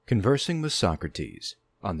Conversing with Socrates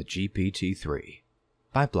on the GPT-3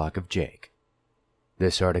 by Block of Jake.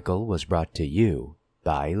 This article was brought to you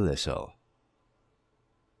by Lissel.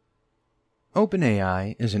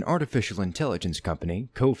 OpenAI is an artificial intelligence company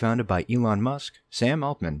co-founded by Elon Musk, Sam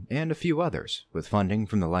Altman, and a few others, with funding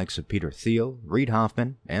from the likes of Peter Thiel, Reid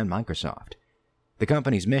Hoffman, and Microsoft. The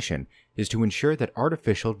company's mission is to ensure that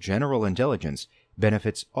artificial general intelligence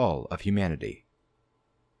benefits all of humanity.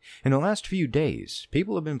 In the last few days,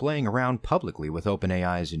 people have been playing around publicly with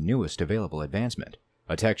OpenAI's newest available advancement,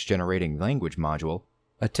 a text-generating language model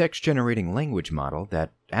that,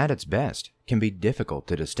 at its best, can be difficult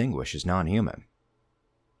to distinguish as non-human.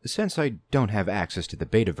 Since I don't have access to the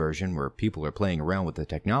beta version where people are playing around with the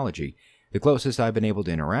technology, the closest I've been able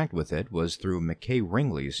to interact with it was through McKay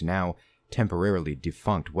Ringley's now temporarily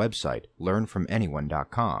defunct website,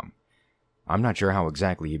 learnfromanyone.com. I'm not sure how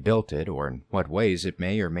exactly he built it, or in what ways it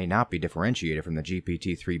may or may not be differentiated from the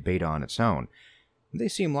GPT-3 beta on its own. They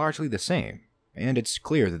seem largely the same, and it's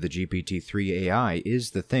clear that the GPT-3 AI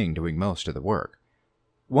is the thing doing most of the work.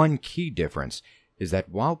 One key difference is that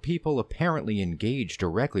while people apparently engage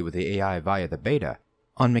directly with the AI via the beta,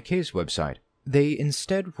 on McKay's website, they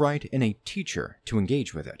instead write in a teacher to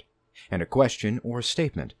engage with it, and a question or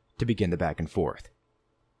statement to begin the back and forth.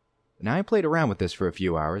 Now, I played around with this for a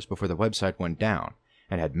few hours before the website went down,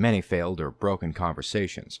 and had many failed or broken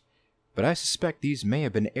conversations, but I suspect these may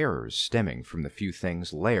have been errors stemming from the few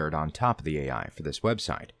things layered on top of the AI for this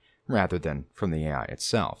website, rather than from the AI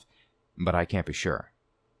itself, but I can't be sure.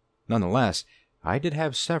 Nonetheless, I did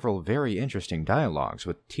have several very interesting dialogues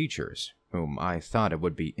with teachers whom I thought it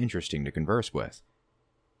would be interesting to converse with.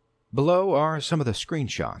 Below are some of the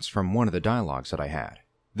screenshots from one of the dialogues that I had.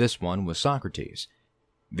 This one was Socrates.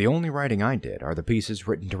 The only writing I did are the pieces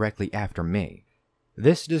written directly after me.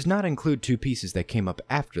 This does not include two pieces that came up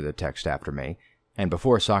after the text after me, and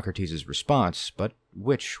before Socrates' response, but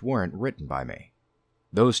which weren't written by me.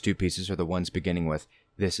 Those two pieces are the ones beginning with,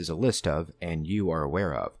 "This is a list of," and "you are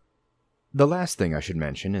aware of." The last thing I should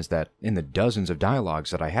mention is that in the dozens of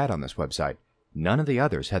dialogues that I had on this website, none of the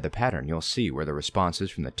others had the pattern you'll see where the responses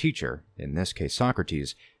from the teacher, in this case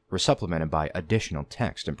Socrates, were supplemented by additional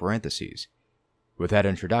text in parentheses. With that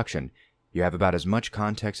introduction, you have about as much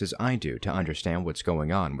context as I do to understand what's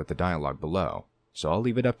going on with the dialogue below, so I'll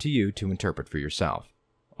leave it up to you to interpret for yourself.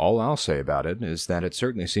 All I'll say about it is that it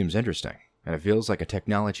certainly seems interesting, and it feels like a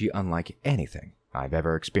technology unlike anything I've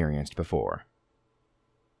ever experienced before.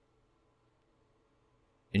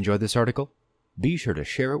 Enjoyed this article? Be sure to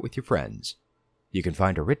share it with your friends. You can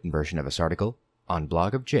find a written version of this article on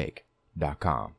blogofjake.com.